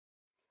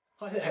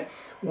Hi there,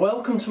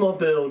 welcome to my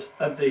build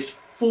of this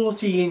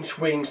 40-inch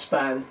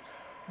wingspan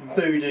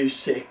Voodoo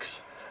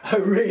 6, a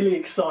really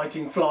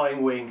exciting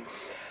flying wing,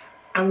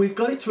 and we've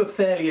got it to a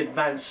fairly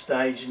advanced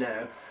stage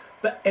now,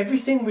 but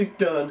everything we've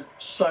done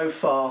so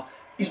far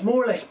is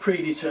more or less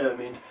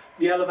predetermined.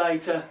 The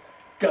elevator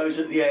goes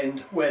at the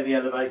end where the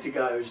elevator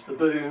goes, the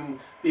boom,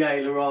 the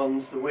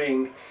ailerons, the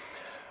wing,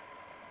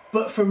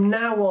 but from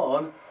now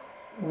on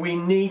we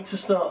need to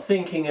start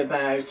thinking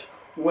about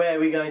where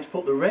we're going to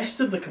put the rest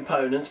of the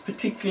components,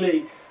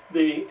 particularly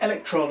the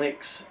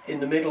electronics in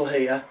the middle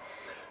here,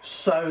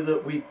 so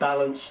that we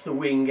balance the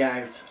wing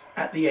out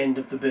at the end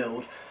of the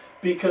build,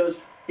 because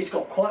it's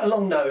got quite a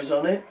long nose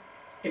on it,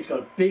 it's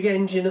got a big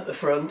engine at the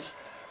front,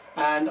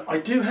 and I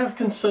do have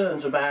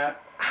concerns about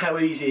how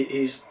easy it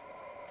is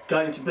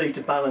going to be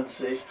to balance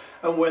this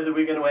and whether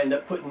we're going to end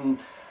up putting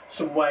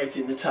some weight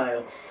in the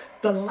tail.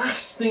 The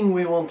last thing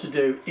we want to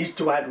do is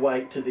to add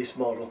weight to this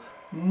model.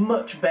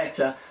 Much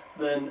better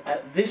than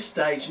at this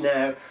stage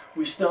now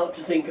we start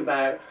to think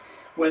about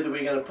whether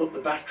we're going to put the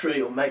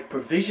battery or make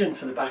provision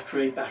for the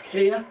battery back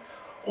here,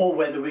 or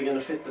whether we're going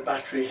to fit the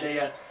battery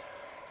here.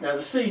 Now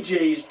the CG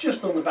is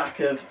just on the back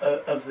of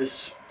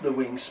the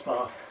wing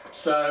spar,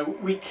 so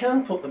we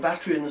can put the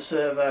battery and the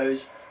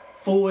servos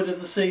forward of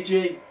the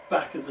CG,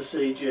 back of the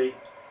CG,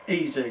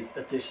 easy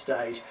at this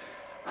stage.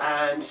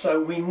 And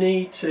so we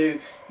need to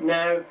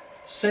now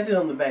set it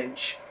on the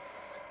bench,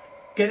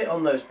 get it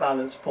on those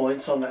balance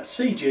points, on that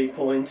CG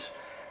point,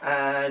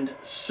 and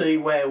see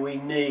where we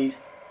need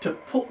to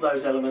put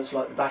those elements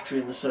like the battery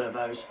and the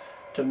servos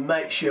to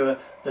make sure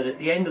that at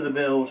the end of the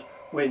build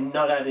we're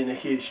not adding a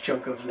huge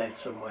chunk of lead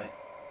somewhere.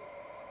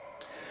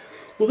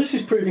 Well, this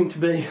is proving to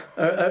be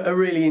a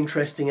really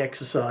interesting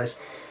exercise.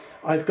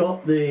 I've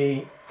got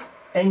the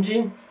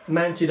engine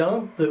mounted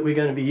on that we're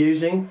going to be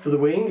using for the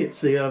wing.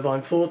 It's the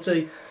Irvine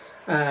 40,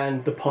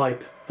 and the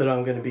pipe that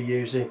I'm going to be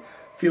using.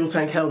 Fuel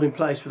tank held in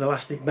place with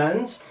elastic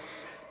bands.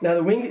 Now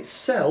the wing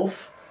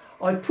itself,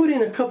 I've put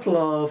in a couple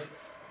of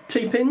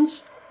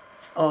T-pins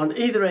on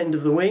either end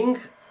of the wing.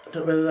 I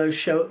don't know whether those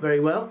show up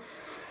very well,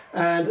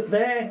 and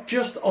they're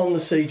just on the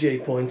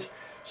CG point,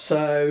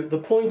 so the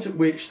point at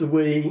which the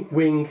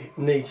wing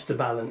needs to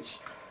balance.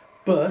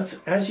 But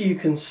as you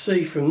can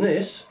see from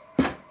this,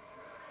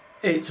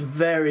 it's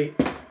very,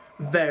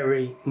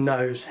 very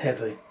nose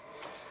heavy.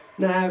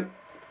 Now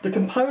the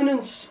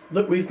components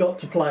that we've got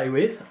to play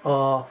with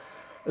are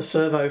a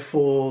servo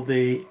for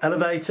the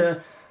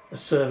elevator, a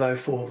servo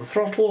for the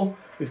throttle,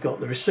 we've got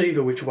the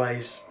receiver which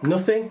weighs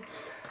nothing,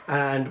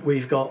 and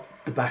we've got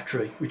the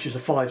battery, which is a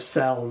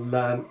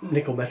 5-cell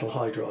nickel metal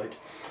hydride.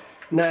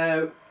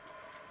 Now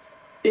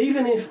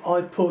even if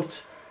I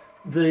put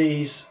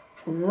these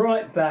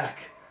right back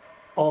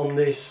on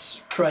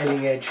this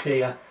trailing edge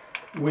here,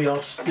 we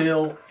are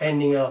still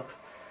ending up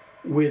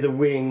with a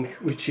wing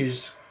which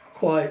is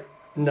quite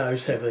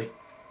nose heavy.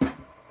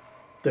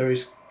 There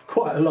is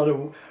quite a lot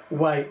of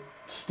weight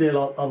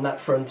still on that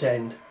front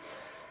end.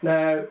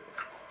 Now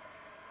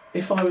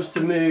if I was to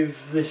move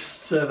this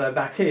servo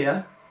back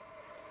here,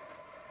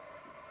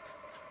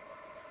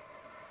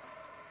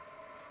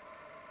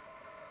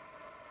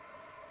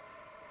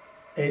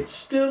 it's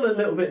still a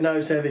little bit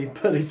nose heavy,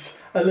 but it's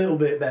a little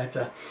bit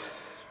better.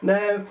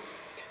 Now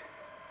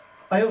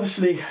I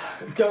obviously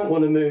don't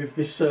want to move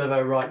this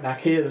servo right back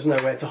here. There's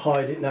nowhere to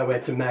hide it, nowhere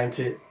to mount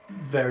it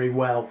very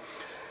well.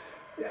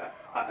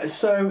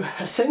 So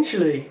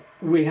essentially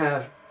we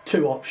have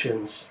two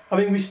options. I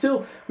mean, we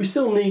still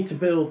need to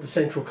build the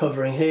central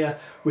covering here.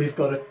 We've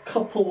got a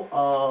couple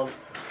of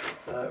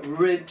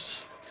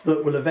ribs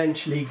that will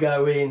eventually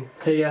go in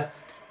here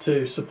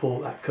to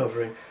support that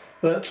covering,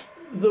 but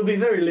there'll be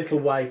very little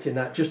weight in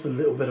that, just a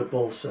little bit of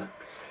balsa.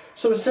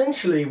 So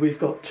essentially we've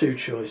got two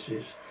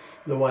choices,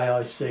 the way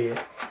I see it.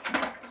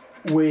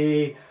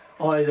 We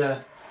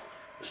either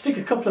stick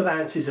a couple of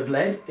ounces of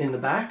lead in the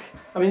back.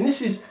 I mean,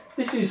 this is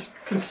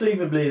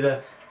conceivably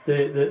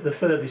the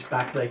furthest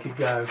back they could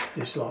go,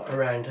 this lot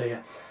around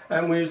here,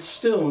 and we'd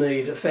still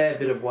need a fair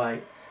bit of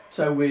weight,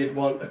 so we'd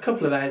want a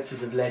couple of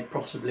ounces of lead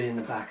possibly in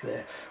the back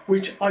there,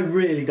 which I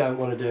really don't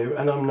want to do,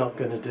 and I'm not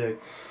going to do.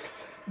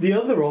 The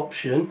other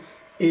option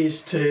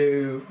is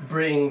to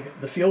bring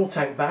the fuel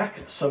tank back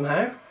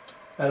somehow,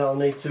 and I'll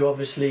need to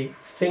obviously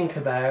think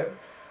about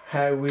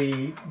how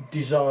we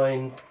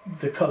design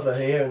the cover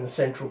here in the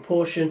central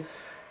portion,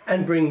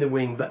 and bring the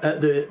wing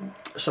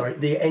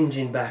the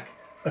engine back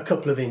a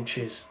couple of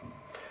inches.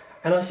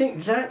 And I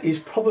think that is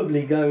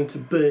probably going to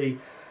be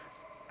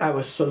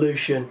our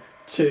solution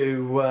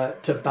to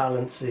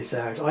balance this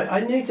out.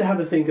 I need to have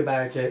a think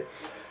about it,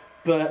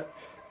 but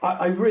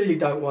I really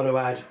don't want to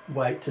add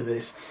weight to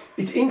this.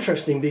 It's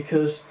interesting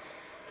because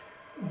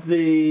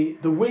the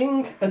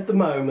wing at the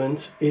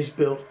moment is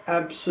built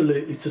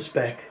absolutely to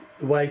spec.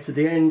 The weight of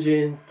the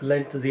engine, the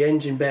length of the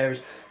engine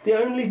bearers. The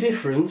only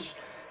difference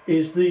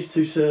is these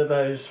two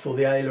servos for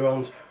the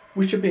ailerons,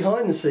 which are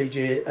behind the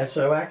CG,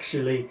 so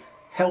actually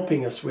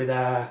helping us with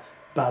our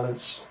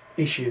balance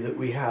issue that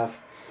we have.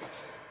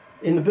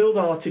 In the build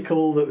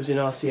article that was in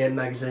RCM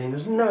magazine,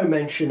 there's no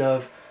mention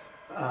of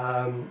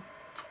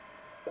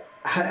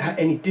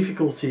any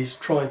difficulties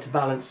trying to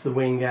balance the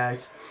wing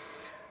out.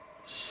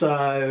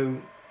 So,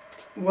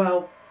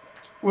 well,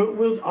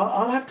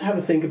 I'll have to have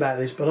a think about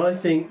this, but I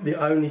think the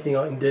only thing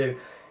I can do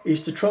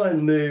is to try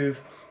and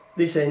move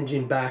this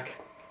engine back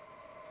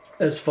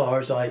as far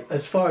as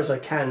I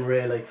can,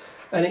 really.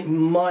 And it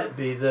might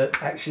be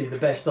that actually the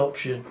best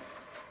option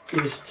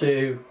is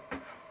to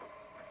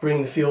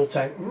bring the fuel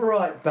tank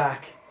right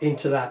back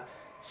into that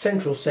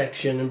central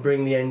section and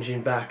bring the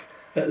engine back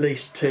at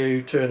least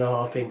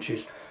 2.5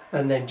 inches,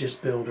 and then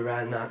just build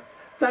around that.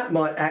 That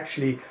might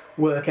actually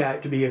work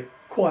out to be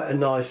quite a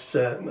nice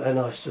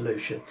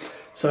solution.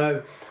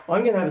 So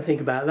I'm going to have a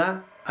think about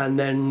that, and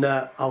then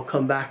I'll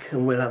come back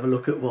and we'll have a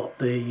look at what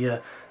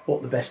the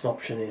best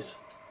option is.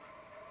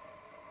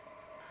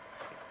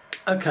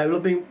 Okay, well,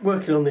 I've been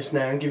working on this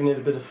now and giving it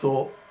a bit of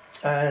thought,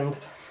 and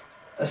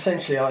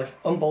essentially I've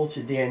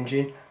unbolted the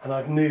engine and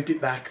I've moved it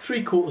back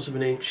 3/4 of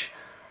an inch,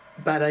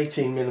 about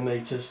 18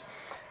 millimeters.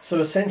 So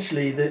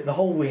essentially the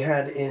hole we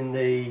had in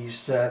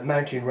these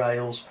mounting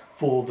rails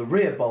for the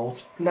rear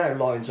bolt now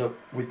lines up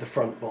with the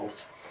front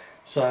bolt.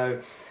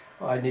 So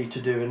I need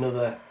to do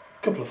another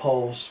couple of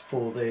holes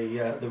for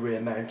the rear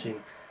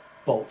mounting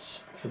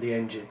bolts for the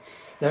engine.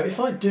 Now if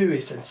I do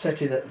it and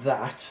set it at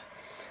that,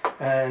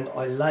 and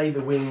I lay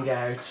the wing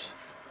out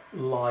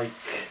like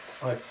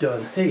I've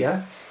done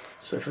here,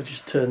 so if I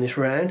just turn this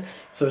round,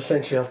 so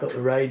essentially I've got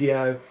the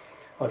radio,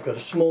 I've got a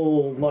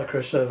small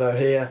micro servo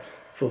here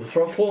for the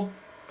throttle,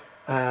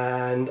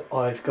 and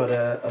I've got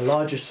a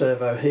larger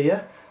servo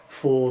here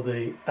for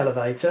the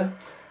elevator,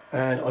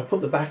 and I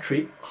put the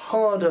battery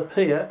hard up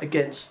here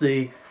against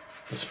the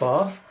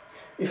spar.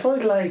 If I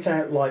lay it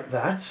out like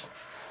that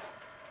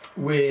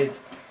with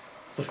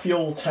the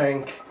fuel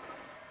tank,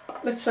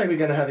 let's say we're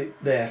going to have it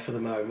there for the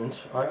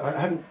moment. I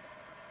haven't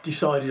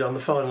decided on the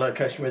final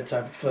location whether to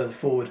have it further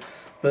forward,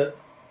 but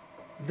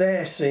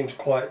there seems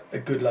quite a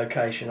good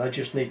location. I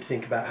just need to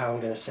think about how I'm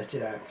going to set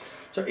it out.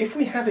 So if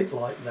we have it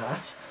like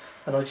that,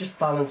 and I just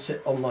balance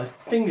it on my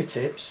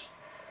fingertips,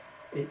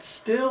 it's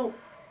still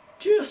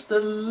just a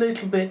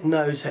little bit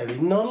nose heavy,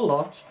 not a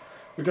lot.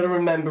 We've got to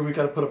remember we've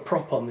got to put a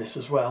prop on this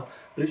as well,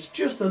 but it's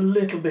just a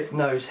little bit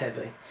nose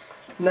heavy.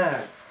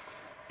 Now,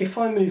 if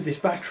I move this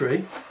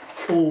battery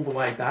all the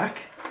way back,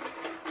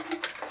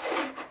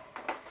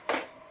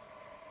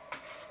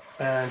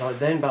 and I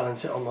then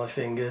balance it on my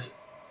fingers,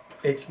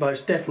 it's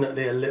most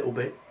definitely a little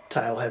bit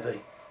tail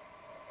heavy.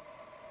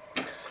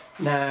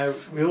 Now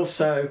we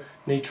also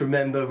need to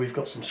remember we've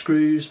got some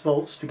screws,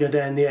 bolts to go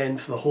down the end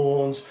for the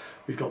horns,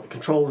 we've got the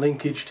control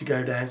linkage to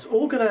go down. It's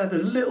all going to have a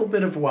little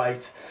bit of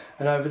weight,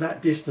 and over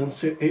that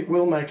distance it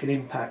will make an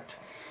impact.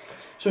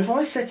 So if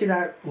I set it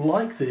out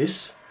like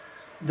this,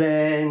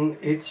 then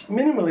it's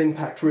minimal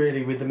impact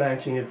really with the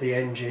mounting of the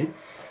engine,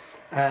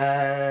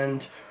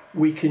 and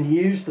we can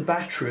use the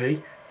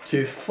battery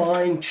to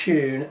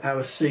fine-tune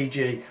our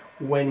CG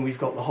when we've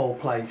got the whole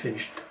plane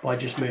finished by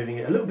just moving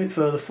it a little bit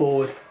further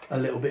forward, a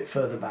little bit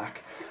further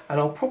back. And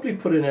I'll probably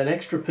put in an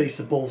extra piece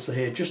of balsa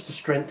here just to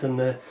strengthen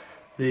the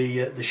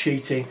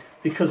sheeting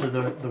because of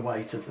the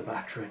weight of the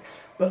battery.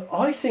 But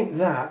I think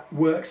that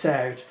works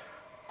out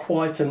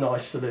quite a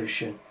nice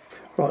solution.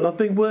 Right, I've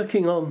been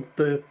working on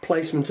the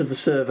placement of the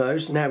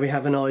servos. Now we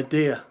have an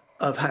idea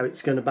of how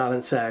it's going to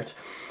balance out,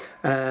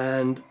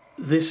 and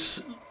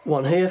this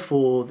one here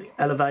for the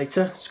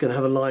elevator, it's going to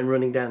have a line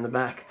running down the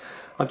back.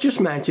 I've just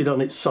mounted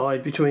on its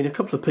side between a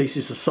couple of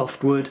pieces of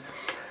softwood,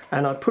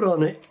 and I put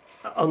on it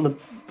on the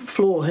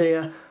floor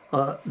here,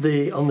 on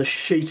the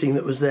sheeting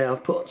that was there,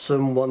 I've put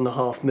some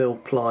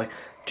 1.5mm ply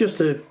just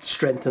to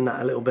strengthen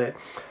that a little bit.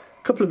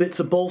 A couple of bits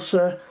of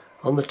balsa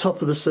on the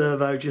top of the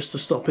servo just to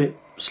stop it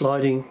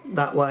sliding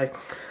that way,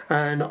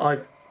 and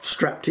I've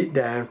strapped it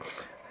down,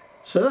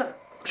 so that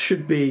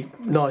should be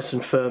nice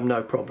and firm,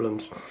 no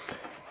problems.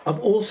 I've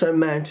also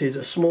mounted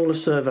a smaller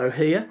servo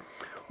here,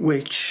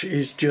 which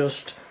is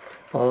just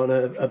on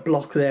a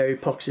block there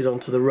epoxied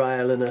onto the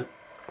rail, and a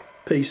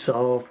piece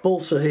of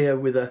balsa here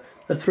with a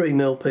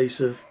 3mm piece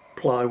of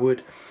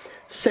plywood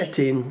set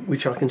in,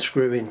 which I can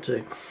screw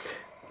into.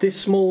 This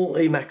small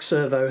Emax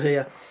servo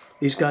here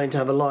is going to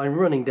have a line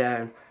running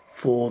down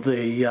for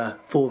the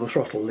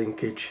throttle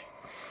linkage.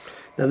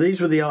 Now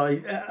these were the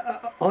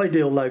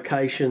ideal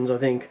locations, I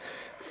think,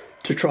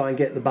 to try and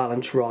get the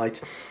balance right.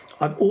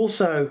 I've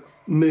also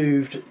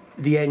moved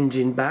the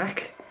engine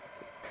back,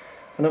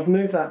 and I've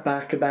moved that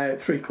back about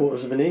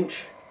 3/4 of an inch.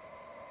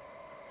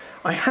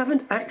 I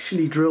haven't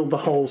actually drilled the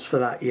holes for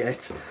that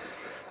yet.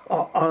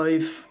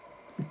 I've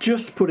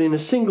just put in a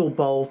single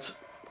bolt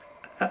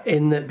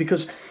in there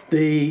because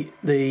the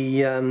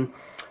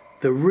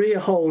rear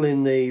hole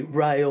in the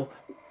rail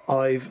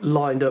I've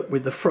lined up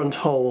with the front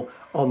hole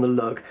on the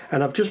lug,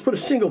 and I've just put a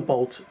single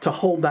bolt to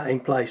hold that in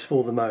place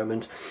for the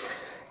moment.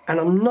 And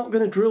I'm not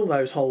going to drill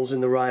those holes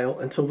in the rail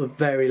until the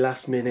very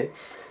last minute,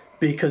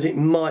 because it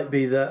might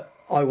be that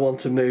I want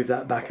to move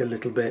that back a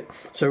little bit.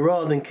 So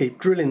rather than keep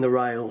drilling the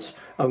rails,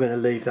 I'm going to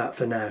leave that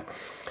for now.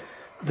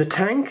 The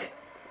tank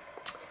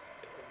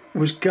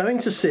was going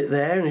to sit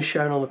there, and is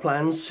shown on the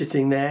plans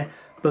sitting there,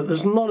 but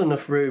there's not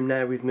enough room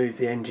now we've moved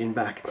the engine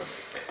back.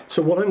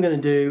 So what I'm going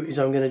to do is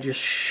I'm going to just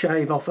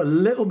shave off a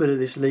little bit of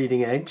this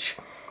leading edge.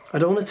 I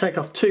don't want to take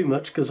off too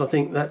much because I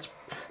think that's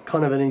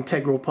kind of an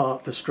integral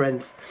part for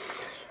strength.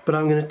 But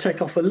I'm going to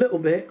take off a little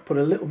bit, put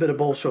a little bit of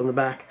balsa on the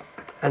back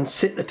and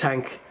sit the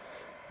tank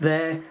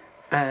there,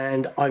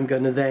 and I'm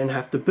going to then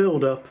have to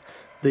build up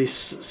this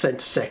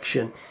centre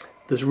section.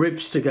 There's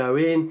ribs to go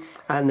in,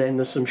 and then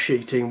there's some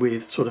sheeting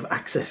with sort of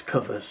access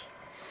covers.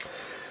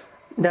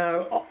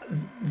 Now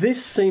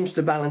this seems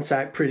to balance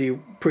out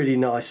pretty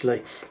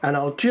nicely, and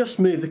I'll just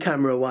move the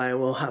camera away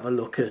and we'll have a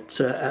look at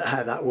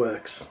how that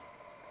works.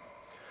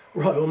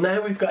 Right, well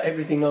now we've got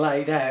everything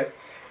laid out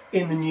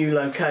in the new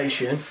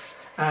location,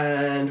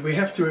 and we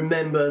have to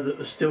remember that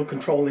there's still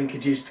control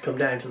linkages to come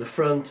down to the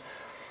front,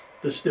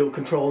 there's still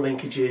control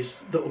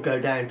linkages that will go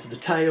down to the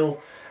tail,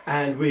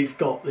 and we've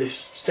got this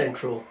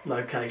central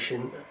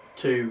location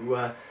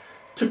to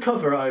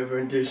cover over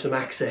and do some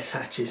access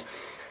hatches.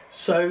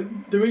 So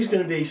there is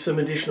going to be some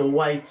additional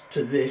weight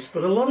to this,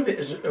 but a lot of it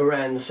is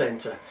around the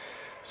centre.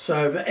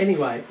 So, but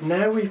anyway,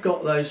 now we've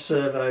got those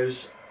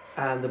servos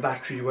and the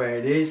battery where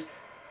it is,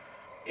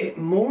 it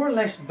more or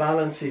less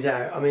balances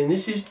out. I mean,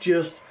 this is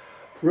just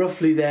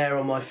roughly there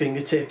on my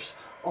fingertips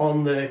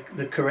on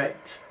the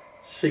correct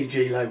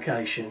CG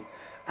location,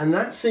 and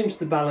that seems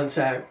to balance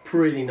out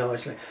pretty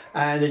nicely.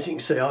 And as you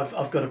can see,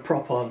 I've got a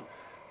prop on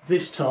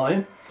this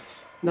time.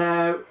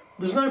 Now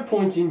there's no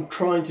point in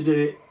trying to do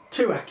it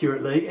too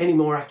accurately, any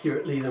more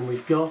accurately than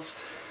we've got,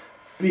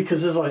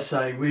 because as I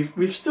say,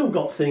 we've still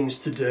got things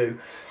to do.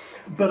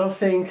 But I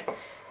think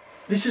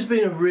this has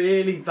been a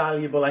really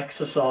valuable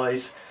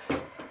exercise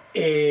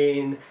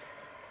in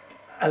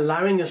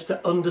allowing us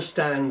to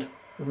understand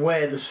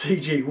where the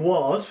CG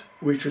was,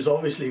 which was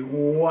obviously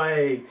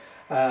way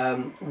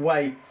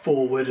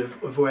forward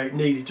of where it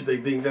needed to be,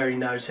 being very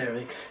nose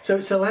heavy. So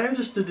it's allowed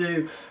us to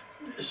do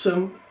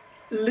some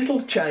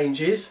little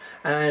changes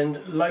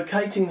and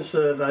locating the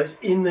servos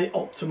in the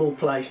optimal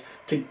place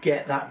to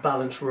get that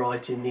balance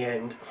right in the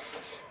end.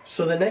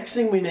 So the next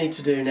thing we need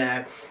to do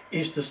now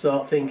is to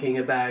start thinking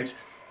about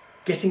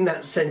getting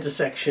that centre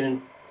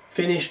section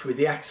finished with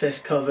the access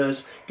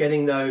covers,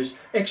 getting those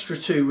extra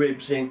 2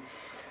 ribs in,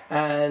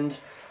 and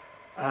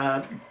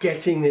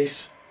getting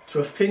this to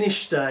a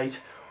finished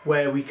state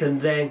where we can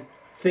then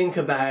think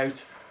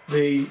about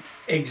the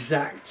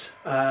exact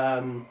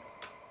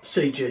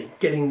CG,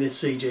 getting the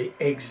CG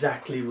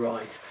exactly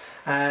right.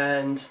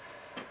 And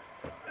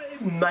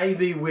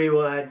maybe we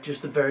will add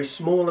just a very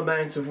small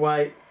amount of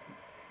weight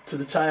to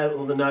the tail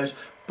or the nose,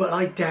 but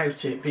I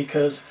doubt it,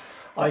 because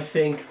I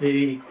think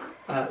the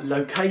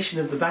location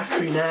of the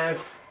battery now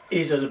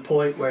is at a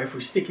point where if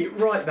we stick it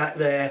right back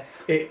there,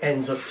 it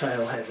ends up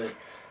tail heavy.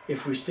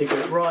 If we stick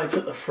it right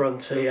at the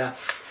front here,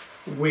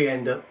 we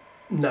end up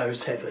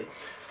nose heavy.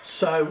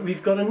 So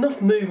we've got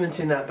enough movement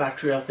in that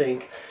battery, I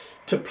think,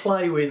 to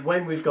play with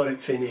when we've got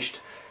it finished,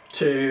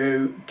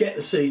 to get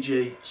the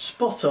CG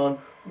spot on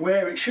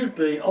where it should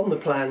be on the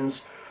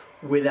plans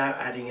without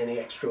adding any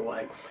extra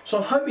weight. So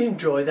I hope you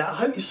enjoyed that. I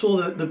hope you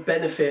saw the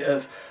benefit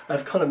of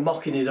kind of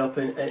mocking it up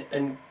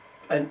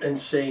and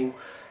seeing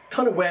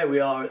kind of where we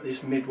are at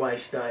this midway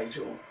stage,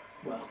 or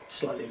well,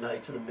 slightly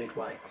later than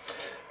midway.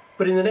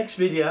 But in the next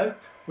video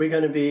we're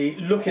going to be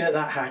looking at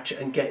that hatch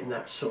and getting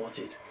that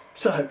sorted.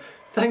 So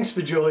thanks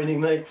for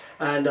joining me,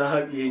 and I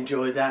hope you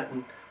enjoyed that,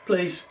 and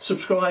please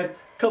subscribe,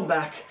 come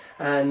back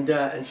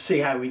and see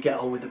how we get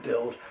on with the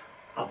build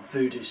of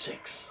Voodoo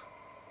 6.